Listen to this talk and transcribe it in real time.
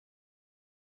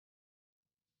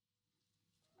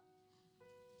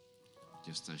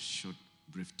Just a short,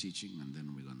 brief teaching, and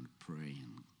then we're going to pray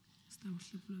and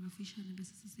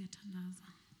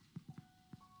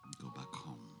go back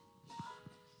home.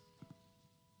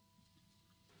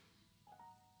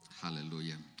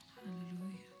 Hallelujah.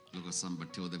 Hallelujah. Look at somebody,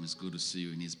 tell them it's good to see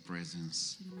you in His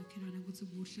presence.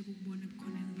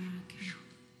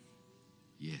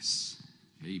 Yes.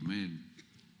 Amen.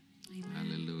 Amen.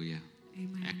 Hallelujah.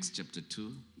 Amen. Acts chapter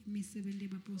 2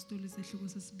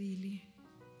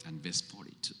 and verse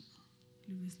 42.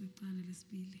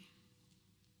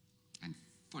 And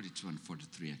 42 and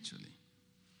 43 actually.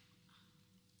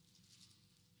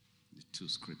 The two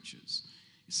scriptures.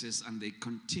 It says, and they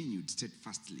continued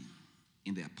steadfastly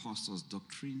in the apostles'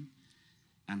 doctrine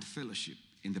and fellowship,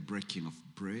 in the breaking of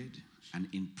bread and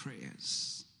in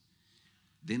prayers.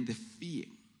 Then fear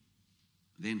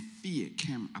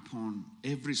came upon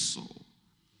every soul,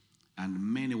 and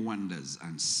many wonders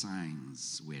and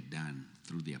signs were done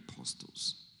through the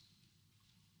apostles.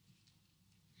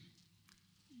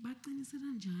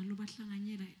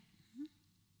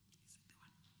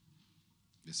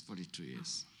 Verse 42,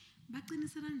 yes.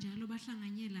 Baqinisela njalo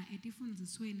bahlanganyela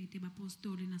etifundisweni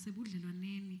tebapostoli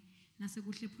nasebudlelwaneni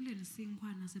nasekuhlephuleni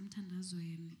sinkwa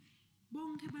nasemthandazweni.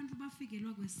 Bonke abantu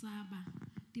bafikelwa kwesaba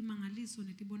timangaliso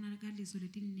netibonakaliso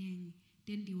letiningi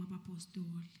tendiwa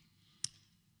abapostoli.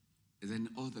 Then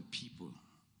all the people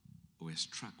were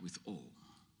struck with awe.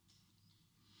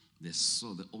 They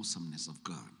saw the awesomeness of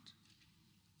God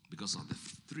because of the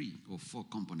 3 or 4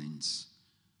 components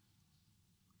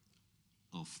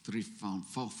of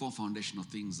four foundational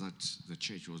things that the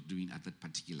church was doing at that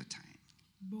particular time.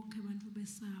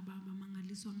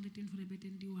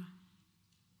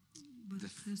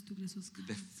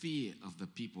 The fear of the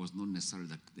people was not necessarily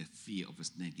the fear of a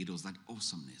snake. It was that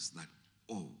awesomeness, that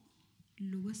awe.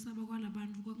 And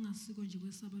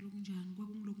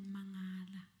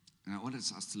I wanted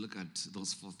us to look at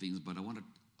those 4 things, but I wanted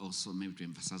also maybe to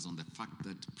emphasize on the fact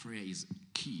that prayer is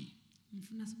key.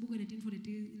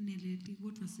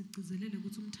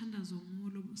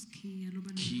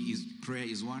 Prayer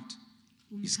is what?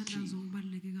 Is key.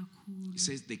 It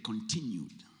says they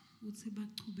continued.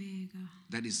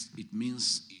 That is, it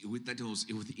means with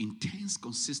intense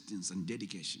consistency and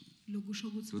dedication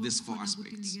to these 4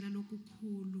 aspects.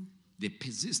 They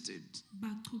persisted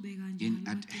in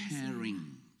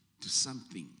adhering to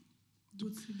something.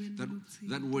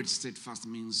 That word steadfast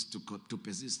means to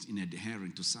persist in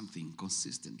adhering to something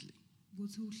consistently.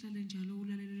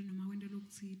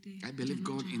 I believe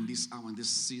God in this hour, in this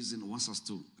season, wants us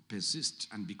to persist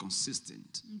and be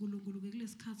consistent.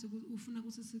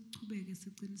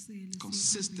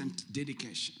 Consistent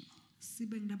dedication.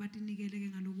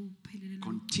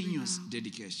 Continuous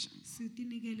dedication.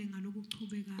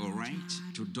 All right,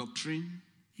 to doctrine,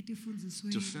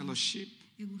 to fellowship,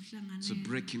 to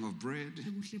breaking of bread,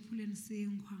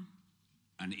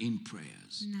 and in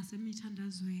prayers.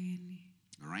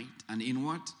 All right, and in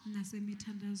what?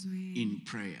 In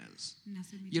prayers.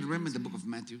 You remember the book of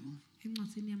Matthew,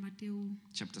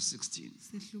 chapter 16,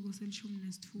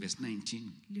 verse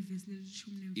 19.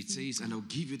 It says, and I'll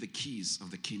give you the keys of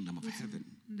the kingdom of heaven.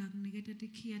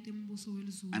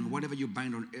 And whatever you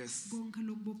bind on earth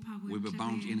will be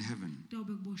bound in heaven.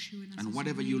 And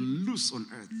whatever you loose on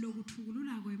earth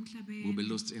will be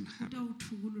loosed in heaven.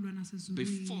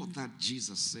 Before that,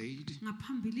 Jesus said,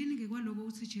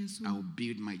 I'll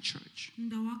build my church,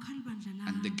 and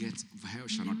the gates of hell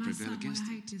shall not prevail against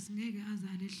it.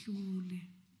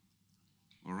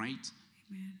 All right?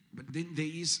 Amen. But then there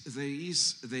is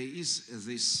this,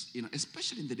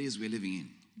 especially in the days we're living in,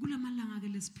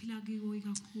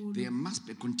 there must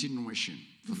be a continuation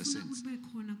for the saints.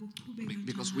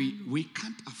 Because we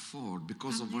can't afford,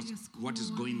 because of what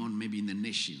is going on maybe in the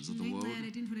nations of the world,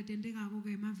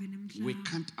 we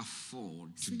can't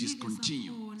afford to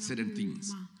discontinue certain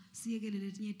things.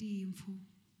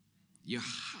 You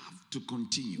have to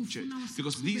continue, church,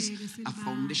 because these are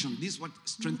foundation. This is what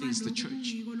strengthens the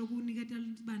church.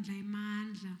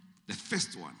 The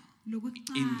first one,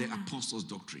 in the apostles'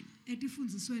 doctrine.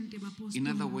 In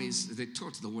other ways, they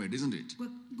taught the word, isn't it?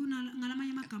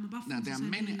 Now, there are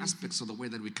many aspects of the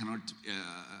word that we cannot.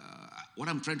 What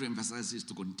I'm trying to emphasize is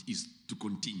to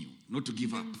continue, not to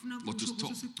give up or to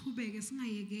stop.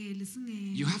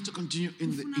 You have to continue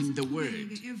in the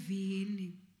word,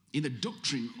 in the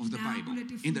doctrine of the Bible,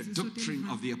 in the doctrine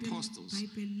of the apostles.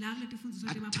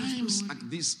 At times like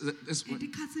this,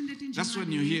 that's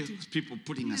when you hear people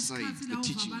putting aside the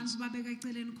teachings,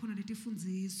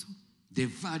 the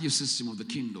value system of the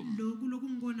kingdom.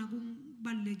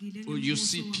 Or you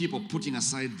see people putting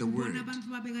aside the word.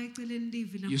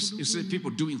 You see people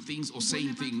doing things or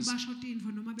saying things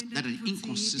that are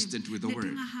inconsistent with the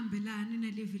word.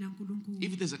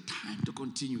 If there's a time to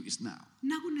continue, it's now.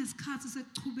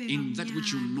 In that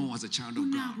which you know as a child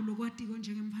of God.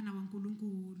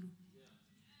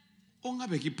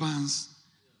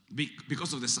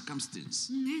 Because of the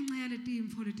circumstance. I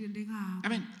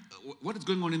mean, what is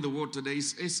going on in the world today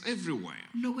is everywhere.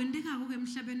 We're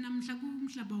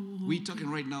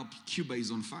talking right now, Cuba is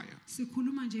on fire.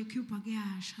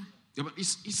 Yeah, but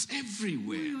it's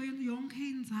everywhere.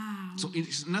 So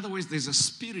in other words, there's a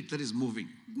spirit that is moving.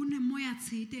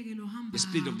 The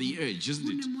spirit of the age, isn't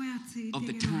it? Of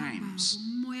the times.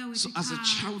 So as a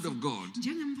child of God,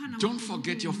 don't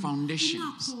forget your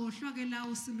foundations.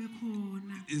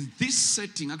 This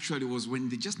setting actually was when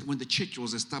the church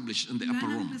was established in the upper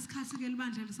room.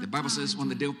 The Bible says when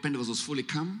the day of Pentecost was fully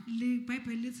come, they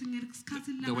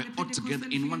were all together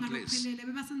in one place,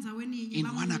 in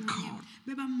one accord.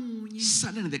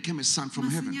 Suddenly there came a sound from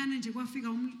heaven,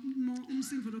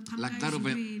 like that of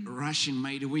a rushing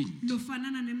mighty wind,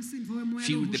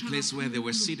 filled the place where they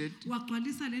were seated,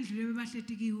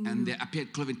 and there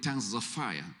appeared cloven tongues of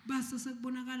fire.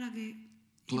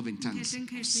 Cloven tongues of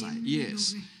fire,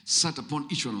 yes, sat upon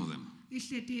each one of them.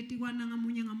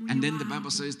 And then the Bible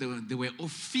says they were all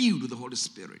filled with the Holy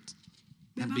Spirit.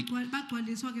 And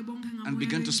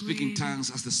began to speak in tongues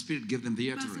as the Spirit gave them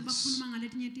the utterance.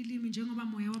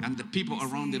 And the people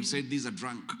around them said, these are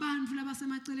drunk.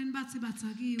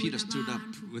 Peter stood up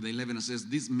with the 11 and says,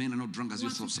 these men are not drunk as you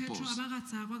suppose.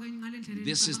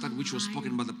 This is that which was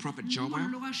spoken by the prophet Joel,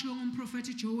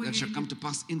 that shall come to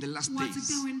pass in the last days.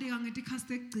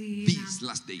 These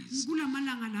last days,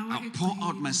 I'll pour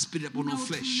out my Spirit upon all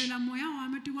flesh.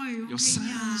 Your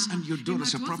sons and your daughters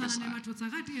shall prophesy.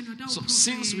 So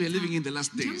since we are living in the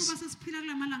last days, there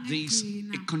is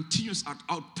a continuous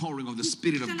outpouring of the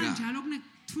Spirit of God.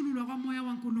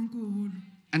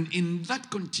 And in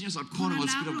that continuous outpouring of the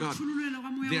Spirit of God,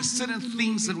 there are certain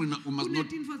things that we must not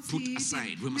put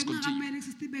aside. We must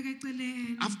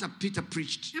continue. After Peter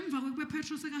preached,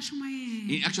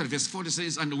 in actually verse 40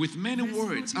 says, and with many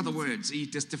words, other words, he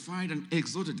testified and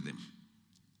exhorted them.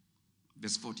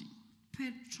 Verse 40.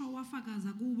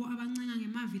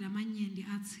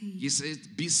 He says,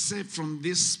 be saved from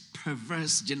this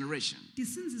perverse generation.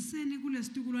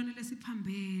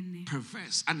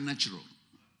 Perverse, unnatural.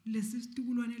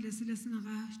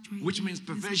 Which means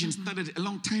perversion started a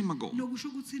long time ago.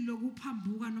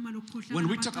 When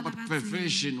we talk about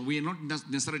perversion, we are not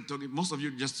necessarily talking, most of you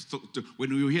just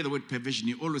when you hear the word perversion,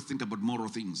 you always think about moral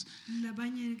things.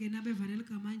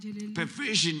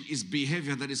 Perversion is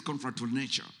behavior that is contrary to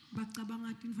nature.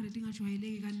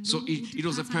 So it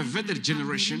was a perverted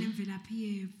generation.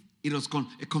 It was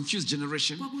a confused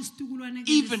generation.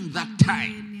 Even that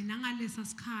time.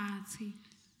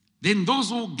 Then those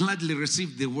who gladly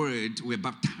received the word were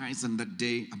baptized, and that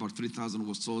day about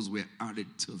 3,000 souls were added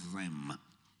to them.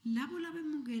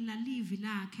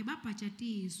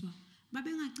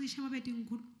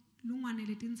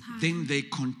 Then they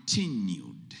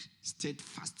continued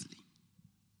steadfastly.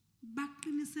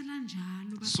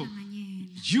 So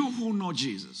you who know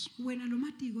Jesus,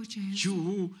 you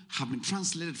who have been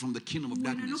translated from the kingdom of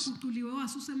darkness,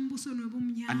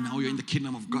 and now you're in the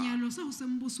kingdom of God.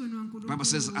 The Bible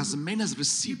says, as many as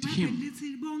received him,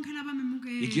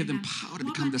 he gave them power to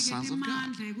become the sons of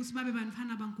God.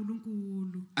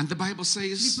 And the Bible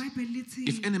says,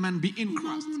 if any man be in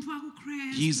Christ,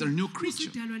 he is a new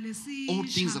creature. All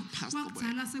things have passed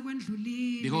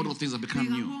away. Behold, all things have become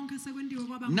new.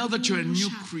 Now that you're a new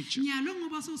creature,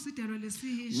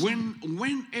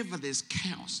 whenever there's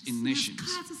chaos in nations,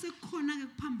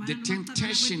 the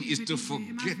temptation is to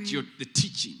forget the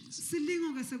teachings.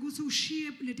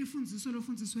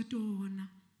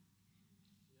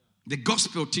 The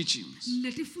gospel teachings,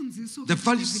 the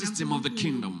value system of the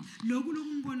kingdom,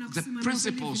 the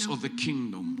principles of the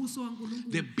kingdom,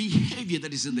 the behavior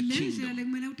that is in the kingdom,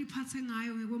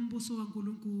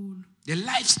 the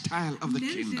lifestyle of the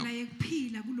kingdom.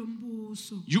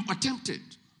 You are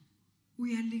tempted.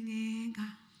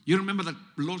 You remember that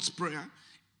Lord's Prayer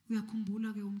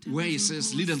where he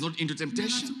says, lead us not into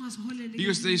temptation,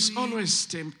 because there is always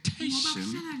temptation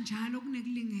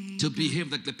to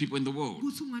behave like the people in the world.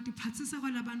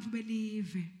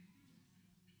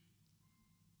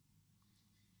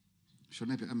 Should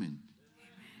I be amen?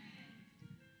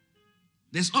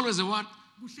 There's always a what?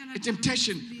 A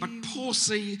temptation. But Paul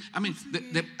says,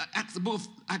 both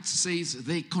Acts says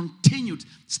they continued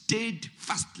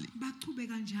steadfastly.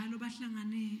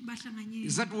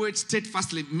 Is that word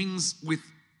steadfastly means with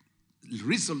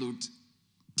resolute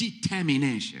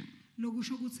determination.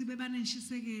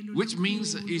 Which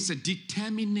means it's a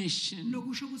determination.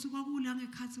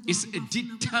 It's a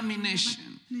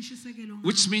determination.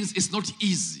 Which means it's not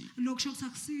easy.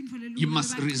 You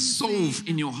must resolve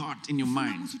in your heart, in your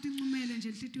mind.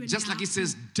 Just like it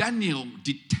says, Daniel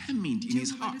determined in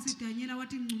his heart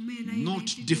not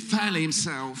to defile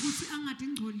himself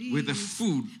with the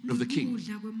food of the king.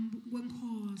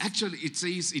 Actually, it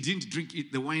says he didn't drink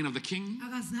the wine of the king,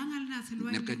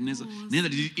 Nebuchadnezzar, neither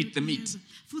did he eat the meat.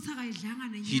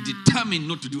 He determined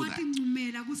not to do that.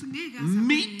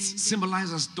 Meat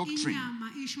symbolizes doctrine.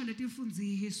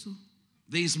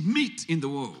 There is meat in the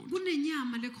world.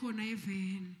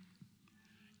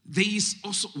 There is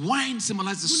also wine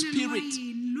symbolizes spirit.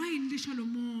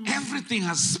 Everything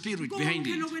has spirit behind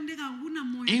it.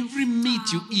 Every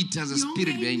meat you eat has a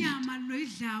spirit behind it.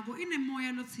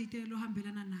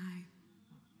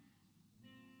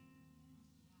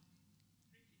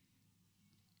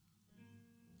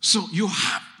 So you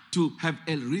have to have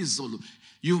a resolve.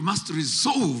 You must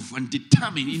resolve and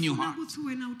determine in your heart,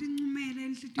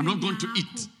 I'm not going to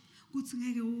eat.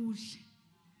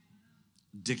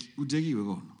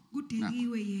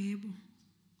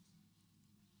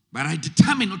 But I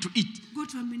determine not to eat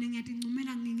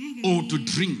or to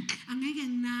drink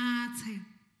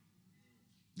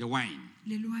the wine,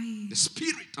 the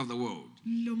spirit of the world.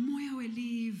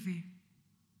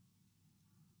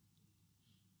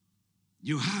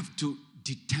 You have to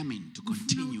determine to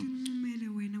continue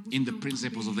in the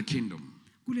principles of the kingdom.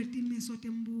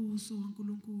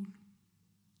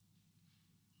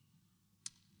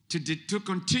 To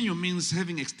continue means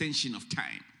having extension of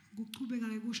time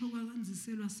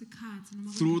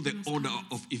through the order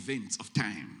of events of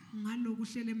time.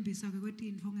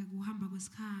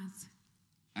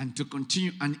 And to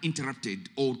continue uninterrupted,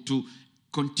 or to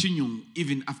continue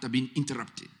even after being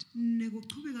interrupted.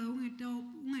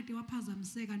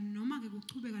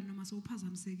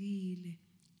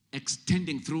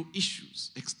 Extending through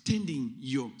issues, extending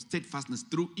your steadfastness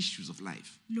through issues of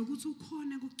life.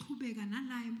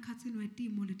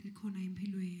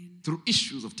 Through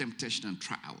issues of temptation and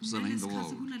trials that are in the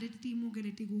world.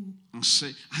 And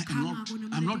say,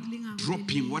 I'm not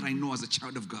dropping what I know as a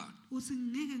child of God.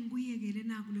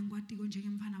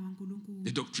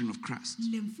 The doctrine of Christ.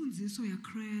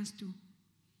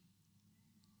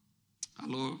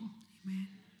 Hello? Amen.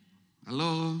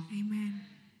 Hello? Amen.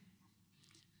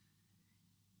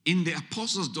 In the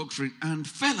apostles' doctrine and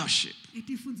fellowship.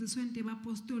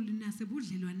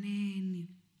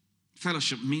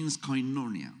 Fellowship means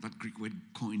koinonia, that Greek word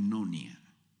koinonia.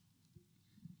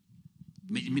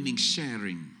 Meaning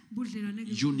sharing,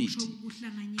 unity,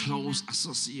 close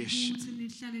association,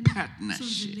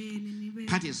 partnership,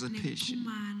 participation.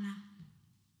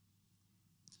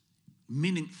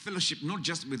 Meaning fellowship not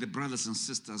just with the brothers and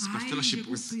sisters, but fellowship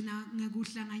with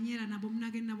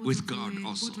God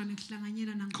also.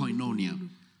 Koinonia.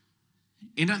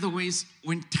 In other words,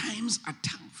 when times are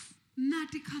tough,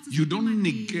 you don't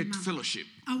negate fellowship.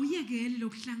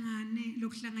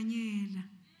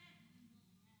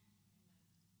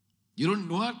 You don't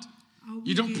what?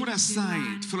 You don't put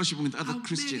aside fellowship with other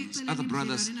Christians, other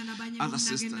brothers, other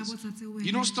sisters.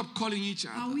 You don't stop calling each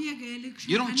other.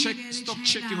 You don't stop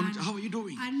checking on each other. How are you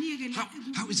doing?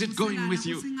 How is it going with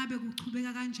you?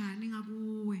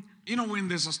 You know, when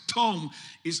there's a storm,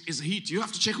 is heat, you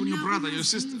have to check on your brother, your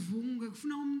sister.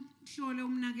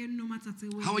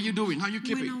 How are you doing? How are you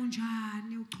keeping?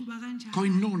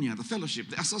 Koinonia, the fellowship,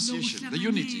 the association, the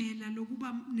unity.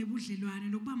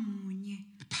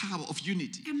 The power of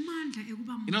unity.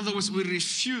 In other words, we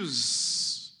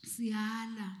refuse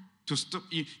to stop.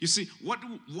 You see, what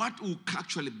will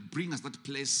actually bring us that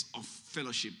place of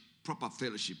fellowship, proper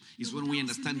fellowship, is when we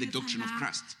understand the doctrine of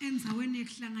Christ.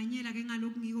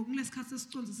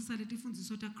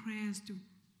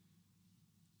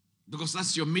 Because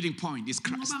that's your meeting point, is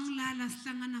Christ.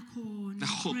 The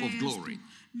hope of glory.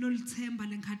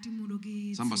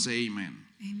 Somebody say amen.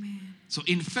 Amen. So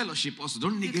in fellowship also,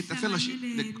 don't negate the fellowship.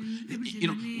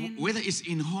 Whether it's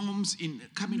in homes, in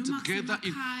coming together,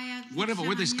 in whatever,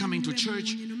 whether it's coming to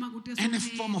church, any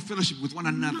form of fellowship with one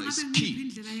another is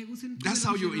key. That's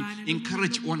how you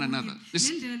encourage one another.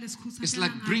 It's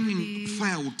like bringing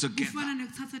firewood together.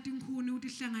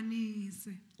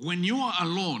 When you are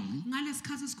alone,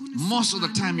 most of the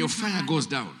time your fire goes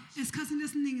down.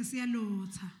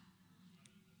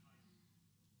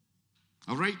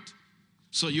 All right?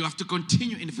 So you have to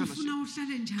continue in fellowship.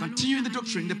 Continue in the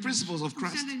doctrine, the principles of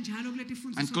Christ.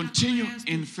 And continue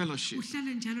in fellowship.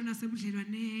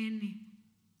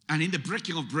 And in the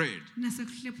breaking of bread,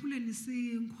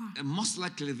 most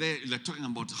likely they're talking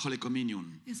about Holy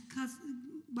Communion.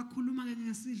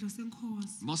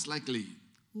 Most likely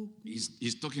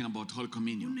he's talking about Holy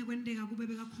Communion.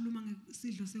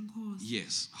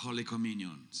 Yes, Holy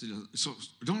Communion. So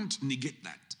don't negate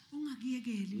that.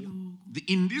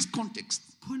 In this context,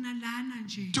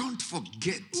 don't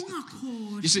forget.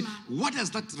 You see, what does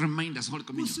that remind us, Holy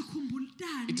Communion?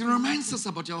 It reminds us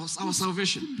about our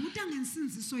salvation.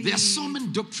 There are so many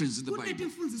doctrines in the Bible.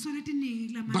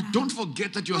 But don't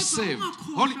forget that you are saved.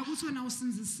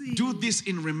 Do this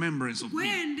in remembrance of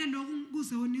me.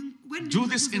 Do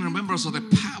this in remembrance of the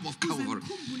power of Calvary.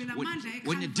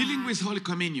 When you're dealing with Holy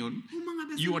Communion,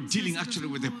 you are dealing actually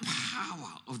with the power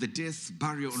of the death,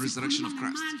 burial, and resurrection of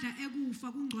Christ.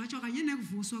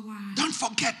 Don't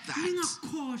forget that.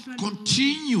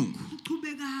 Continue.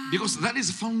 Because that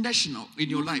is foundational in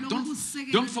your life.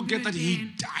 Don't forget that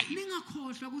He died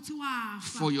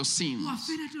for your sins.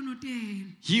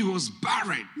 He was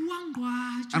buried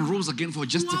and rose again for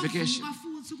justification.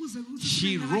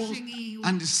 He rose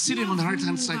and is sitting on the right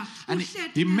hand side, and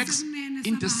He makes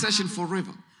intercession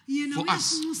forever for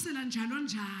us.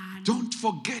 Don't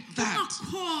forget that.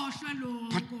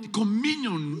 But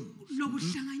communion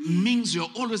means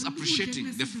you're always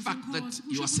appreciating the fact that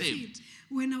you are saved.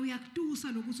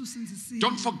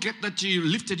 Don't forget that He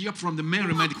lifted you up from the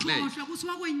merry clay,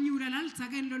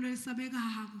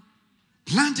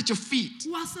 planted your feet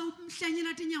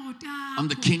on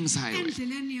the King's highway.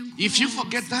 If you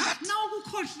forget that,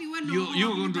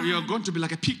 you're going to be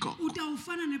like a peacock.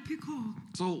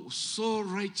 So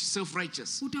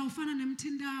self-righteous.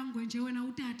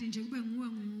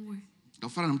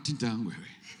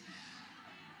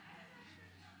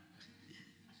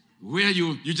 Where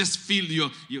you just feel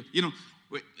you know.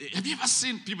 Have you ever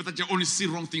seen people that only see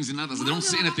wrong things in others? They don't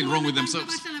see anything wrong with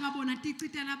themselves.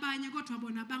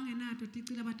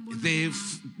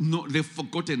 They've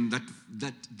forgotten that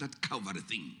Calvary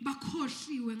thing.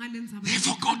 They've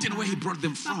forgotten where He brought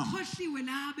them from.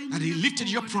 That He lifted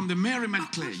you up from the merry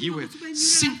clay. You were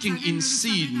sinking in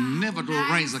sin, never to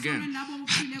rise again.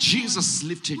 Jesus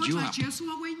lifted you up.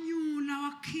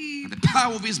 And the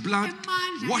power of His blood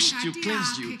washed you,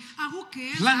 cleansed you,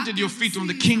 planted your feet on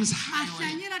the King's highway.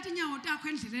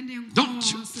 Don't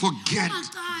forget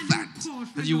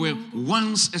that you were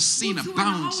once a sinner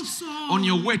bound on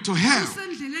your way to hell.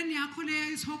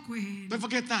 Don't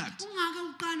forget that.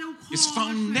 It's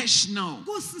foundational.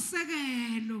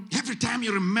 Every time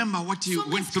you remember what you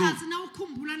went through,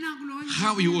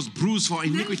 how He was bruised for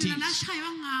iniquities,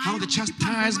 how the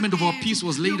chastisement of our peace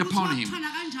was laid upon Him.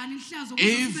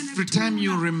 Every time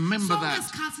you remember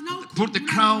that, put the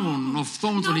crown of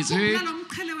thorns on His head,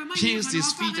 pierced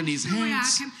His feet and His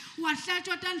hands,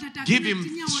 give Him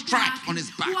strike on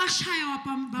His back,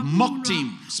 mocked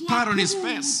Him, spat on His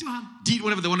face, did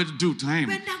whatever they wanted to do to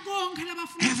Him.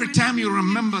 Every time you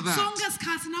remember that,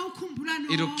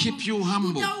 it'll keep you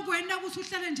humble,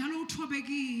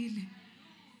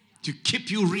 to keep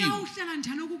you real.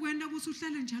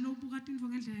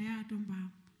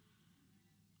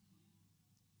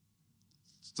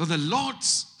 So the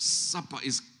Lord's Supper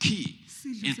is key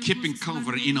in keeping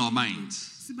Calvary in our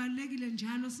minds.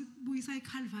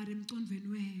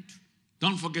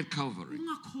 Don't forget Calvary.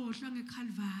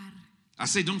 I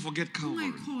say don't forget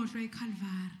Calvary.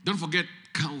 Don't forget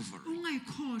Calvary.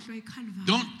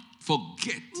 Don't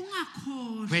forget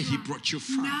where He brought you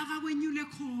from.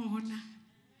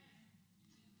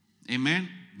 Amen.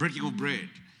 Breaking of bread.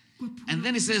 And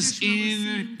then it says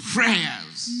in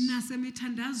prayers.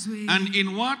 And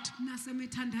in what?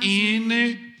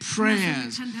 In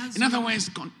prayers. In other words,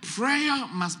 prayer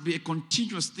must be a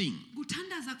continuous thing.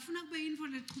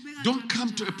 Don't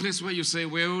come to a place where you say,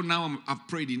 well, now I've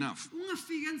prayed enough.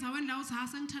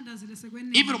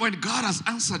 Even when God has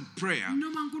answered prayer,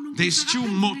 there's still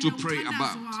more to pray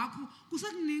about.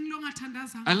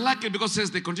 I like it because it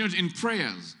says they continue in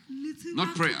prayers,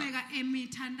 not prayer.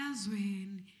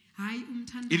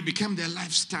 It became their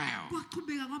lifestyle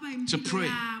to pray.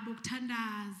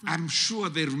 I'm sure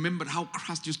they remembered how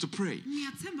Christ used to pray.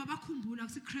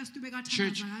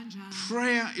 Church,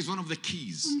 prayer is one of the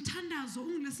keys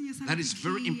that is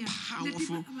very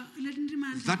powerful,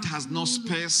 that has no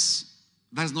space,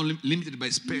 that is not limited by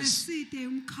space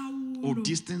or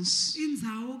distance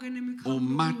or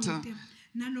matter.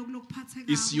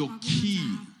 It's your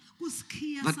key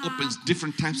that opens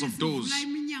different types of doors.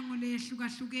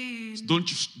 Don't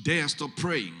you dare stop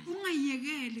praying.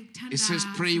 It says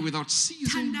pray without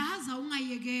ceasing.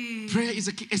 Prayer is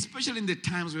a key, especially in the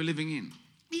times we're living in.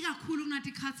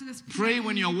 Pray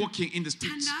when you're walking in the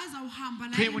streets.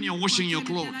 Pray when you're washing your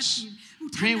clothes.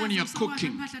 Pray when you're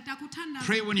cooking.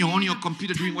 Pray when you're on your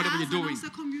computer doing whatever you're doing.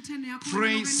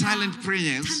 Pray silent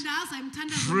prayers.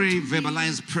 Pray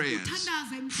verbalized prayers.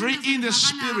 Pray in the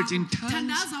spirit in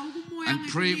tongues. And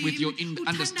pray with your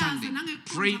understanding.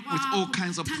 Pray with all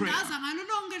kinds of prayer.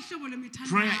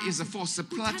 Prayer is a force, a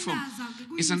platform.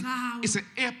 It's an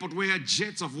airport where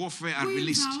jets of warfare are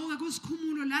released.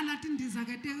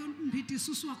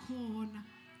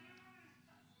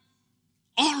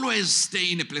 Always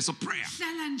stay in a place of prayer.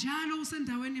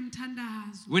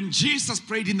 When Jesus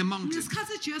prayed in the mountain,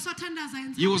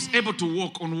 he was able to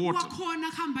walk on water.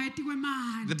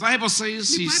 The Bible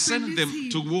says he sent them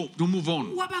to move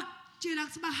on.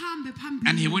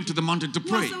 And he went to the mountain to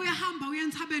pray.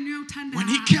 When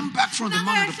he came back from the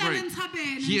mountain to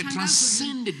pray, he had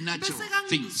transcended natural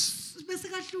things.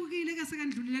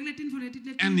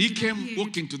 And he came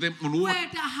walking to them on water.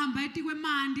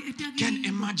 Can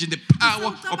imagine the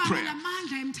power of prayer.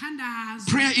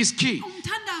 Prayer is key.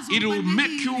 It will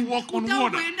make you walk on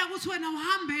water.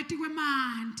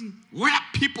 Where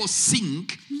people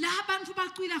sink,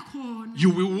 you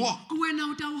will walk.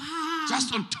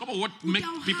 Just on top of what makes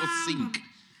people sink.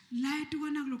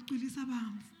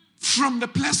 From the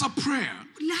place of prayer,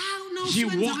 he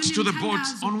walks to the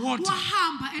boats on water.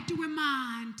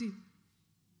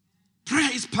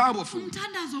 Prayer is powerful.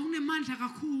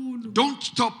 Don't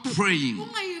stop praying.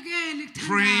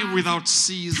 Pray without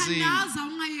ceasing.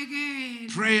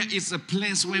 Prayer is a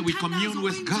place where we commune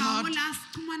with God,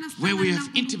 where we have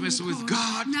intimacy with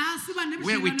God,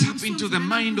 where we tap into the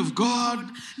mind of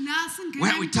God,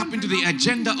 where we tap into the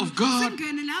agenda of God.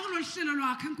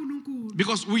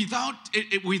 Because without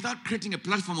creating a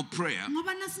platform of prayer,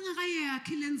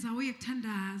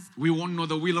 we won't know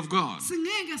the will of God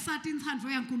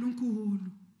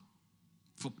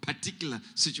for particular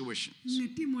situations.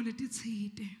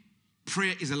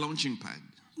 Prayer is a launching pad.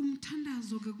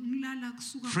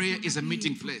 Prayer is a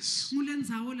meeting place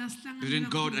between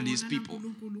God and his people.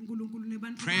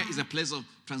 Prayer is a place of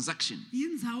transaction.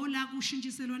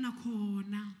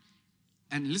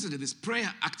 And listen to this.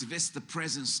 Prayer activates the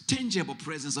presence, tangible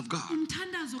presence of God.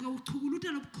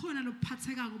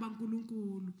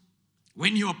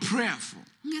 When you are prayerful,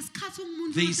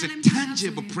 there is a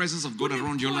tangible presence of God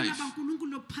around your life.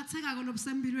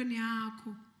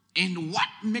 And what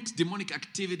makes demonic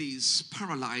activities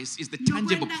paralyzed is the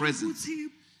tangible presence.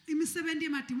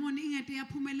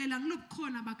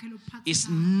 It's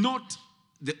not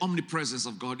the omnipresence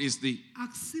of God, it's the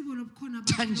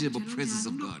tangible presence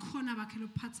of God.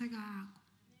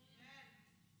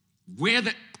 Where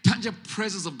the tangible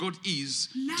presence of God is,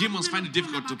 demons find it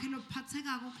difficult to.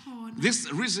 This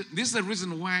is the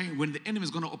reason why when the enemy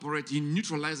is going to operate, he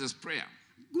neutralizes prayer.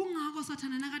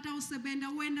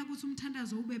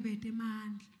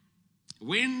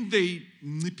 When they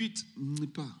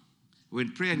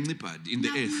when prayer nippered in the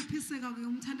earth,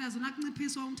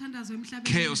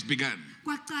 chaos began.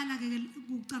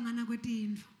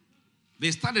 They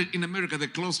started in America, they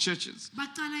closed churches.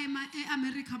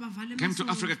 Came to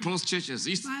Africa, closed churches.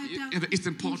 In the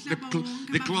eastern part,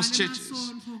 they closed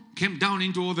churches. Came down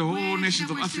into all the whole nations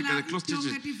of Africa, they closed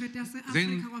churches.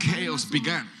 Then chaos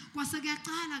began.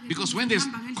 Because when there's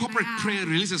corporate prayer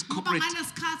releases corporate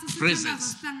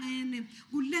presence,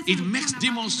 it makes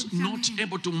demons not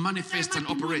able to manifest and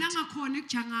operate.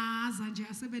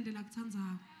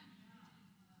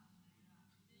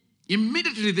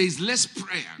 Immediately there is less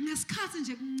prayer.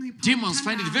 Demons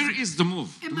find it very easy to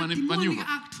move, to maneuver.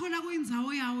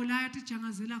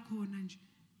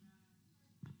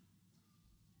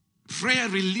 Prayer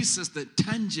releases the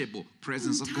tangible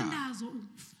presence of God.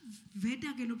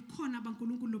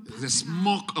 The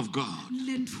smoke of God.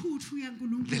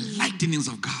 The lightnings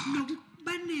of God.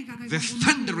 The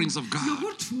thunderings of God,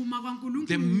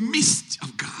 the mist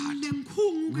of God,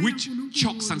 which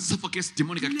chokes and suffocates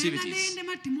demonic activities.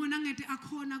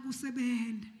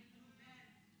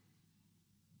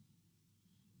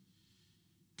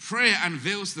 Prayer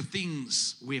unveils the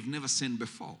things we have never seen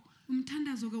before.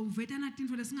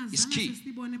 It's key.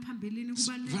 It's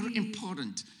very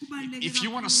important. If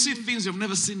you want to see things you've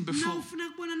never seen before,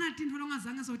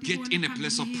 get in a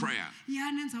place of prayer.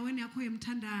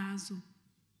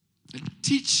 And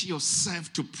teach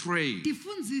yourself to pray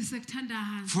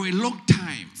for a long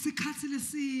time.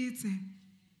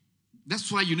 That's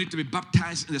why you need to be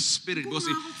baptized in the Spirit, because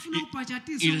it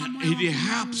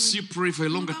helps you pray for a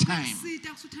longer time.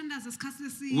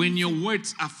 When your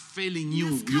words are failing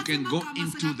you, you can go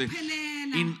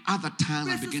in other times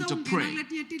and begin to pray.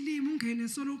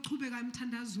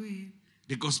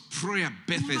 Because prayer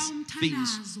births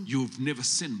things you've never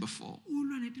seen before.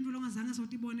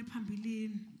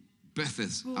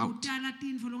 Births out.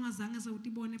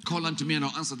 Call unto me and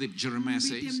I'll answer thee, Jeremiah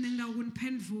says.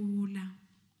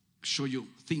 Show you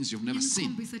things you've never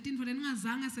seen.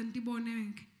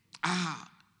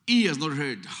 Ears not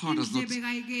heard, heart has not,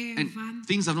 and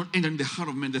things have not entered in the heart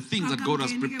of man, the things that God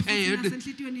has prepared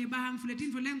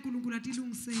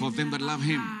for them that love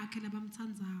Him.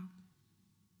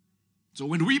 So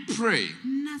when we pray,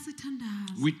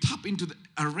 we tap into the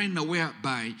arena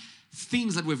whereby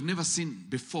things that we've never seen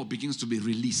before begins to be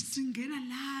released.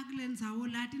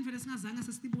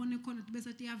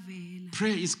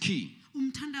 Prayer is key.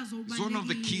 It's one of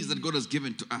the keys that God has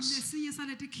given to us.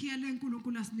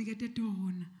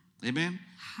 Amen.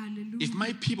 Hallelujah. If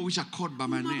my people which are called by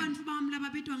my name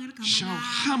shall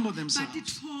humble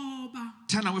themselves,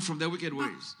 turn away from their wicked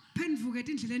ways,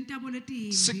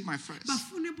 seek my face,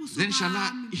 then shall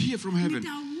I hear from heaven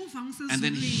and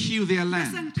then heal their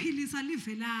land.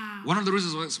 One of the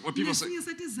reasons why people say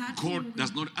God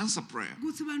does not answer prayer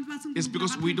is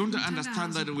because we don't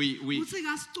understand that we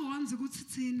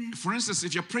for instance,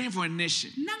 if you're praying for a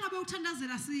nation,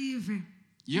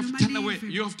 you have to turn away.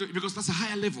 You have to, because that's a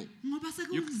higher level.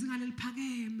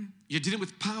 You're dealing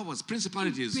with powers,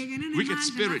 principalities, wicked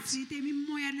spirits.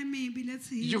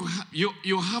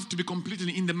 You have to be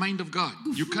completely in the mind of God.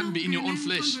 You can't be in your own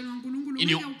flesh, in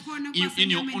your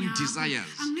own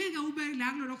desires.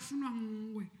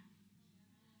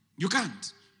 You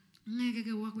can't.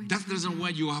 That's the reason why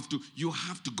you have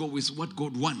to go with what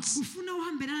God wants.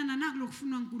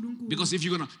 Because if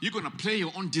you're gonna play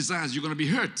your own desires, you're gonna be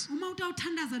hurt.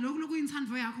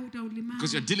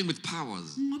 Because you're dealing with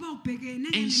powers,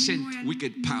 ancient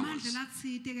wicked powers.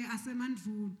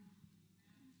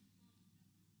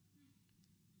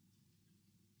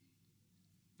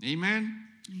 Amen.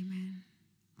 Amen.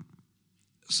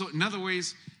 So in other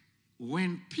ways,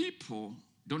 when people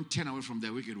don't turn away from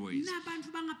their wicked ways,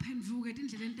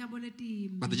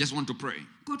 but they just want to pray,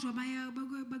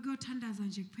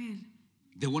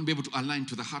 they won't be able to align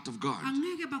to the heart of God.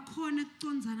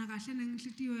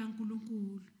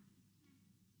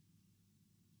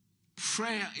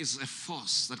 Prayer is a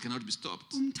force that cannot be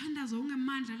stopped.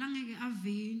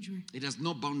 It has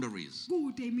no boundaries.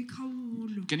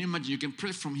 Can you imagine? You can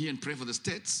pray from here and pray for the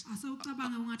states,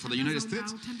 for the United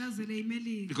States,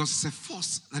 because it's a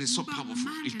force that is so powerful.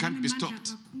 It can't be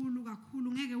stopped.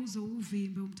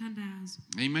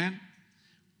 Amen.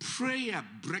 Prayer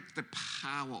breaks the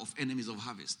power of enemies of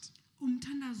harvest.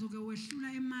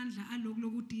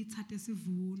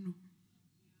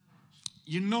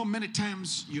 You know, many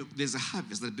times there's a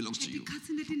harvest that belongs to you.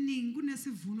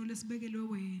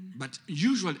 But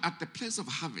usually at the place of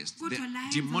harvest, there are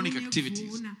demonic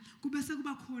activities.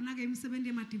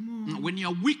 When you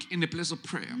are weak in the place of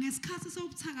prayer,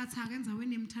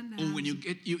 or when you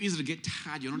easily get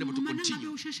tired, you're not able to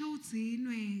continue,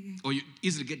 or you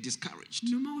easily get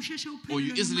discouraged, or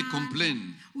you easily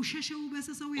complain, or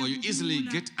you easily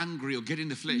get angry or get in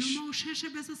the flesh,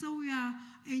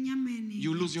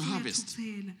 you lose your harvest.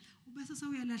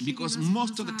 Because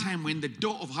most of the time when the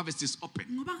door of harvest is open,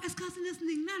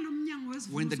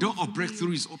 when the door of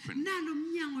breakthrough is open,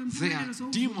 there are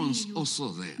demons also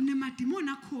there.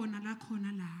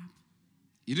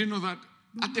 You didn't know that?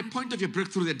 At the point of your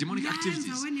breakthrough, there are demonic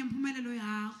activities.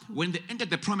 When they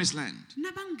entered the promised land,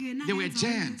 there were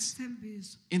giants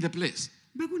in the place.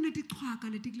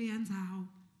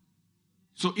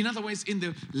 So in other words, in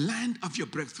the land of your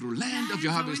breakthrough, land of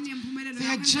your harvest,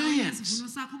 there are giants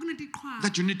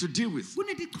that you need to deal with.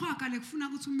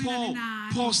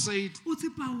 Paul said,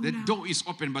 the door is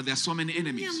open, but there are so many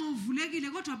enemies.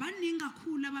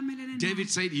 David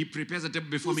said, he prepares a table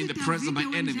before me in the presence of my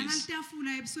enemies.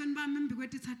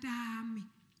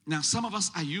 Now, some of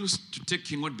us are used to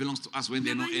taking what belongs to us when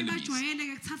there are no enemies.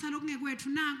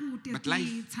 But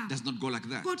life does not go like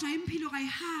that. At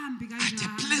a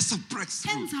place of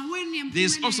breakthrough,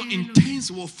 there's also intense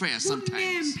warfare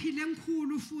sometimes.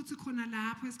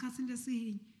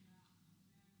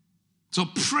 So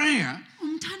prayer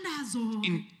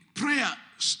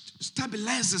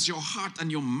stabilizes your heart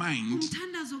and your mind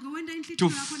to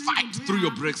fight through your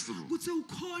breakthrough.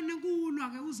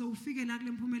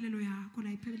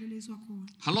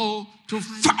 Hello? To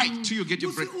fight till you get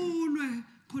your breakthrough.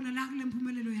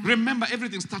 Remember,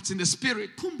 everything starts in the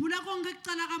spirit.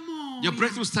 Your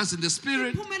breakthrough starts in the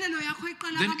spirit,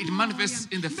 then it manifests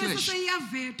in the flesh,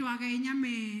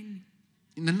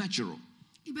 in the natural.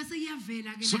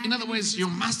 So in other words, you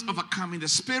must overcome in the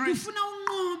spirit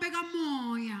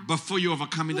before you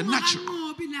overcome in the natural.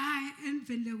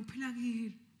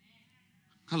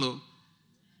 Hello?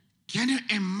 Can you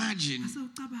imagine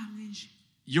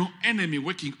your enemy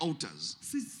working altars?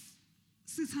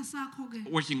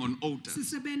 Working on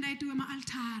altars.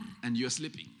 And you're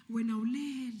sleeping.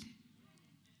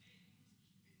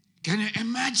 Can you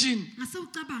imagine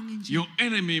your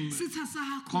enemy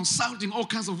consulting all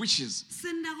kinds of witches?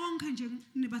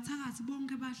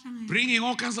 Bringing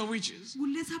all kinds of witches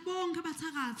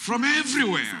from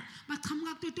everywhere.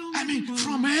 I mean,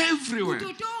 from everywhere.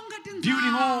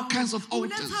 Building all kinds of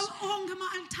altars.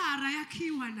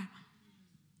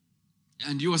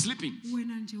 And you are sleeping.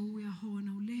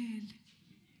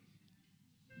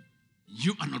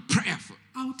 You are not prayerful.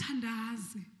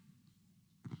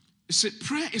 You see,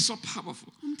 prayer is so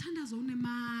powerful.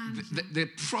 The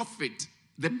prophet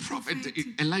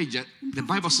Elijah, the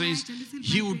Bible says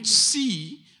he would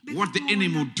see what the enemy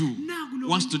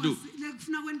wants to do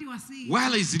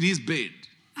while he's in his bed.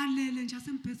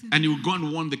 And he will go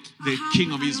and warn the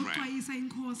king of Israel.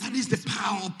 That is the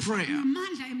power of prayer.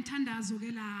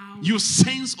 You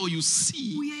sense or you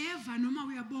see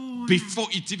before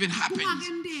it even happens.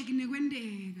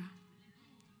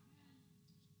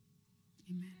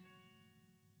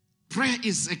 Prayer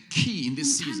is a key in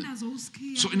this season.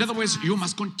 So in other words, you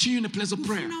must continue in a place of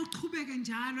prayer.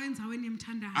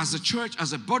 As a church,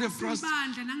 as a body of Christ,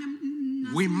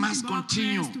 we must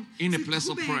continue in a place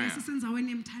of prayer.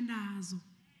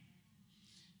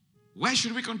 Why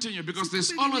should we continue? Because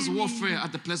there's always warfare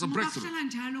at the place of breakthrough.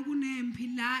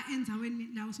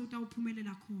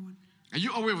 Are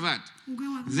you aware of that?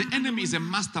 The enemy is a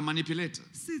master manipulator.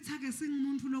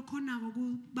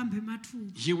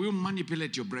 He will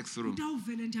manipulate your breakthrough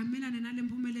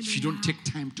if you don't take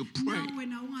time to pray.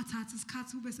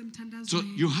 So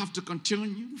you have to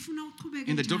continue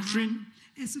in the doctrine,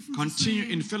 continue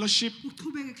in fellowship,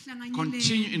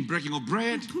 continue in breaking of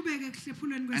bread,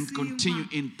 and continue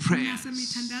in prayers.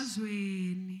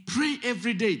 Pray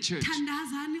every day, church.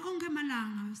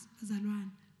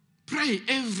 Pray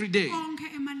every day.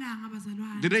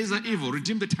 The days are evil.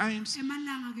 Redeem the times.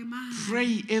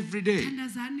 Pray every day.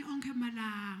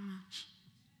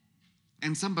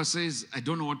 And somebody says, I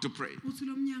don't know what to pray.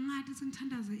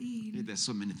 There's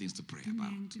so many things to pray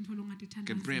about. You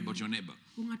can pray about your neighbor.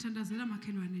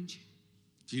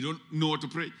 If you don't know what to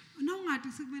pray,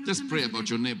 just pray about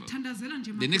your neighbor.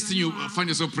 The next thing you find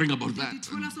yourself praying about that,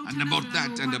 and about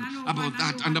that, and about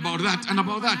that, and about that, and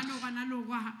about that,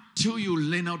 till you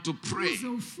learn how to pray.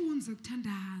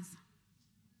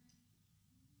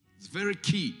 It's very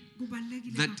key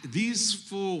that these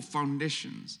four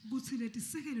foundations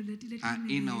are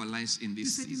in our lives in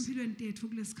this season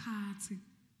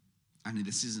and in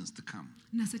the seasons to come.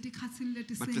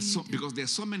 But because there are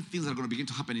so many things that are going to begin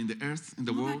to happen in the earth, in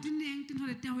the world.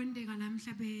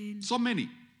 So many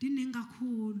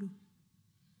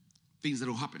things that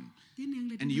will happen.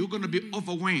 And you're going to be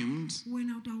overwhelmed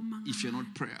if you're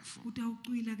not prayerful.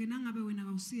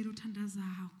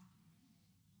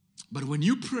 But when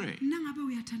you pray,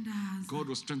 God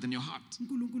will strengthen your heart.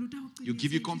 He'll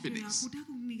give you confidence.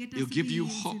 He'll give you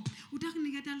hope.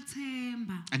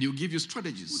 And he'll give you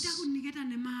strategies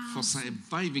for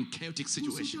surviving chaotic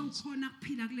situations.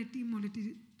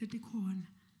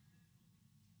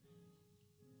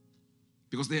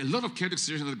 Because there are a lot of chaotic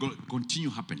situations that are going to continue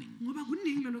happening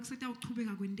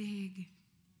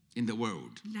in the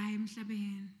world.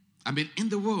 I mean, in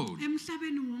the world.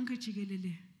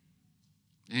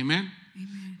 Amen?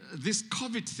 Amen. This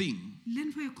COVID thing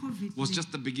was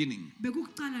just the beginning. It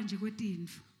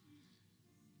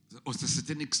was the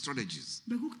satanic strategies.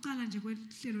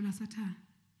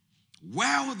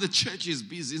 While the church is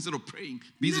busy, instead of praying,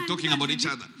 busy talking about each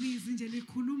other.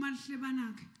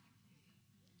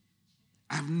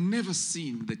 I've never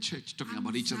seen the church talking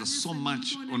about each other so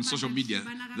much on social media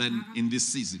than in this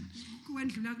season.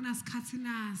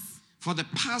 For the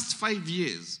past 5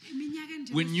 years,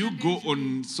 when you go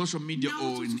on social media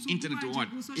or in internet or what,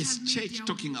 it's church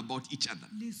talking about each other.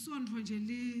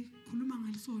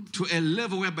 To a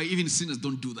level whereby even sinners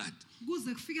don't do that.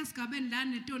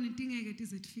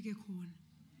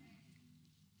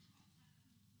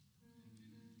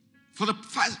 For the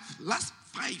past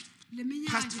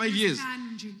 5 years,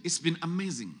 it's been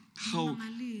amazing how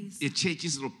a church,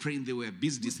 instead of praying, they were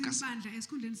busy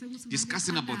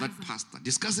discussing about that pastor,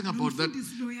 discussing about that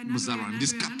Muzaran,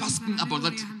 discussing about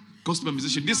that gospel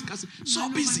musician, discussing, so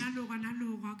busy.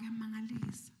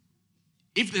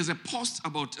 If there's a post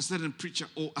about a certain preacher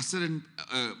or a certain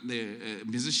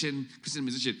musician, Christian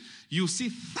musician, you see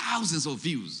thousands of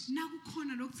views.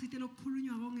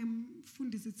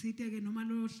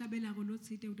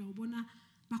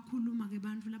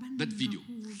 That video,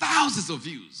 thousands of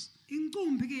views. I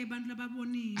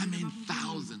mean,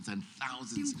 thousands and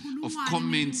thousands of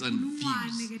comments and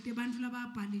views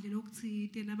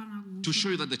to show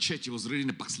you that the church was really in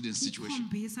a backslidden situation.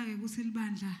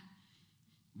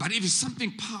 But if it's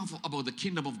something powerful about the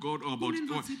kingdom of God or about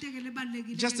God,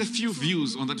 just a few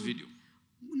views on that video.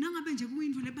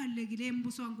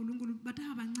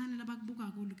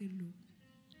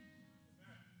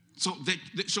 So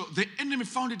the enemy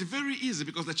found it very easy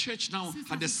because the church now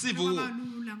had a civil war.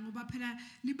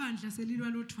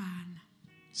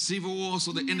 Civil war,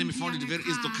 so the enemy found it very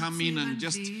easy to come in and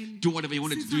just do whatever he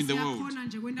wanted to do in the world.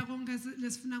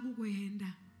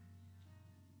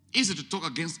 Easy to talk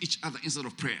against each other instead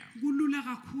of prayer.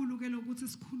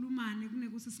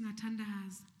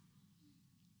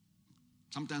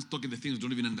 Sometimes talking the things you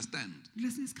don't even understand. You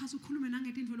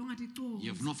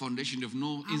have no foundation, you have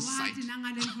no insight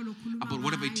about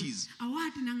whatever it is.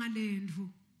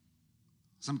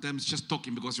 Sometimes just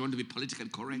talking because you want to be politically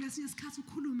correct.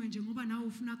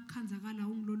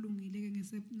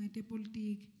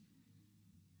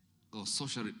 Or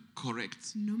socially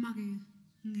correct.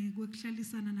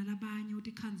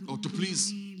 Or to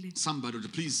please somebody, or to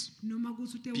please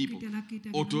people,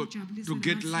 or to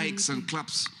get likes and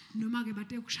claps.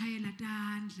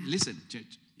 Listen,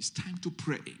 church, it's time to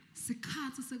pray.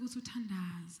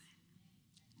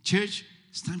 Church,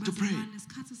 it's time to pray.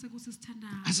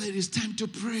 I said it's time to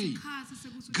pray.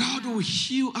 God will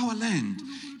heal our land.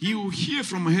 He will hear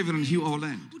from heaven and heal our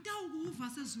land.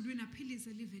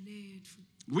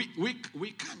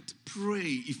 We can't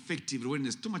pray effectively when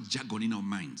there's too much jargon in our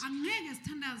minds.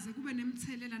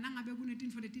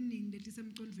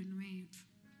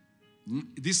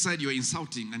 This side you're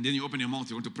insulting and then you open your mouth,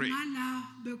 you want to pray.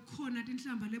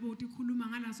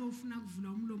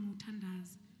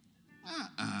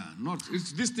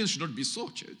 This thing should not be so,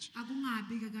 church.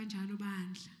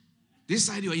 This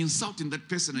side you are insulting that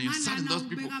person and you're insulting those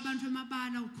people.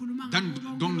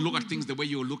 Don't look at things the way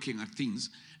you're looking at things,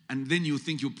 and then you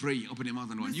think you pray, open your mouth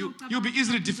and one. You'll be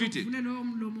easily defeated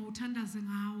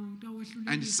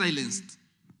and silenced.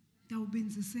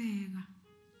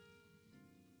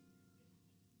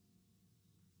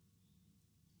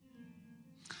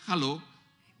 Hello.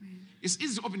 It's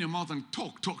easy to open your mouth and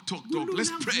talk.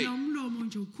 Let's pray.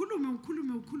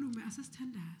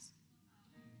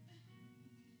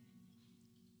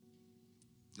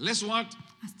 Let's what?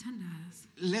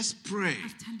 Let's pray.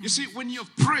 You see, when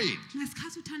you've prayed,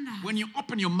 when you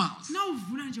open your mouth,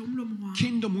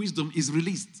 kingdom wisdom is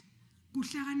released.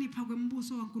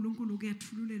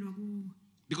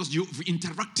 Because you've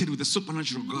interacted with the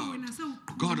supernatural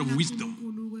God of wisdom.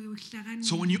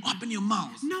 So when you open your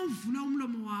mouth,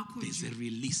 there's a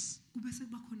release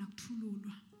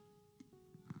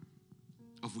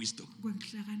of wisdom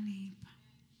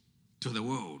to the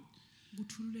world.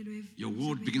 Your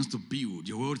word begins to build.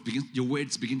 Your words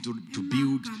begin to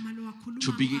build.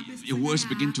 Your words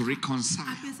begin to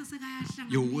reconcile.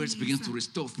 Your words begin to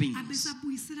restore things.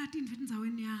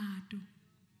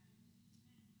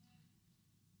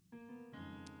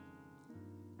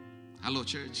 Hello,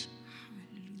 church.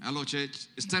 Hello, church.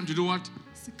 It's time to do what?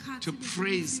 To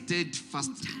pray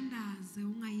steadfastly.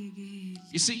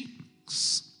 You see,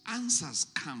 answers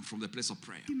come from the place of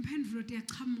prayer.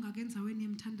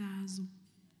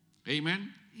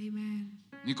 Amen. Amen.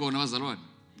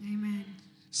 Amen.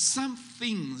 Some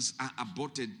things are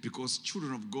aborted because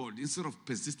children of God, instead of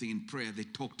persisting in prayer, they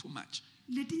talk too much.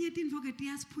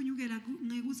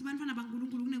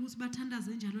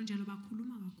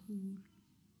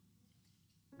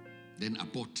 Then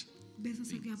abort.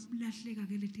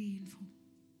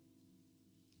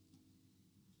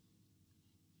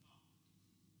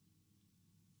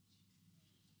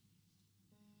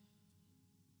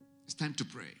 It's time to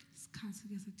pray.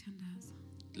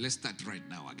 Let's start right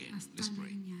now again. Let's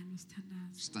pray.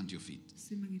 Stand to your feet.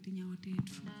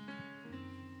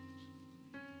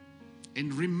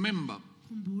 And remember,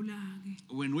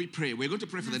 when we pray, we're going to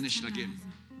pray for the nation again.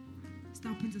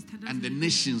 And the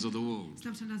nations of the world.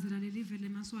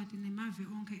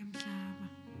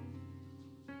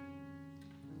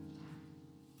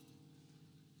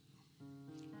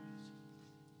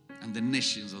 And the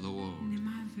nations of the world.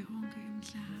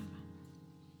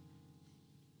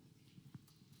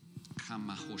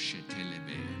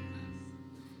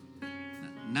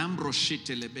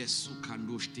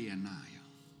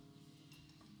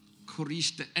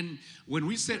 And when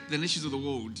we say the nations of the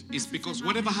world, it's because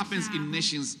whatever happens in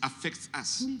nations affects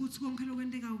us.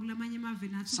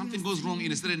 Something goes wrong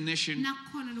in a certain nation,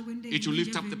 it will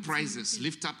lift up the prices,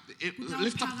 lift up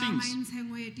things.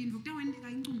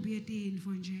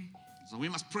 So we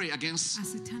must pray against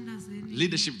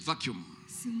leadership vacuum.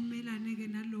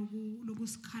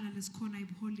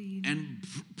 And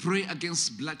pray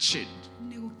against bloodshed.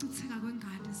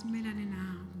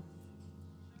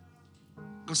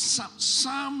 Because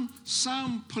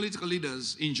some political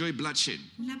leaders enjoy bloodshed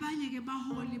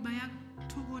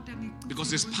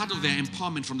because it's part of their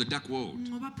empowerment from the dark world.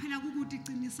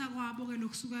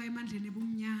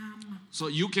 So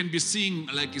you can be seeing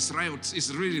like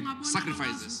Israeli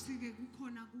sacrifices.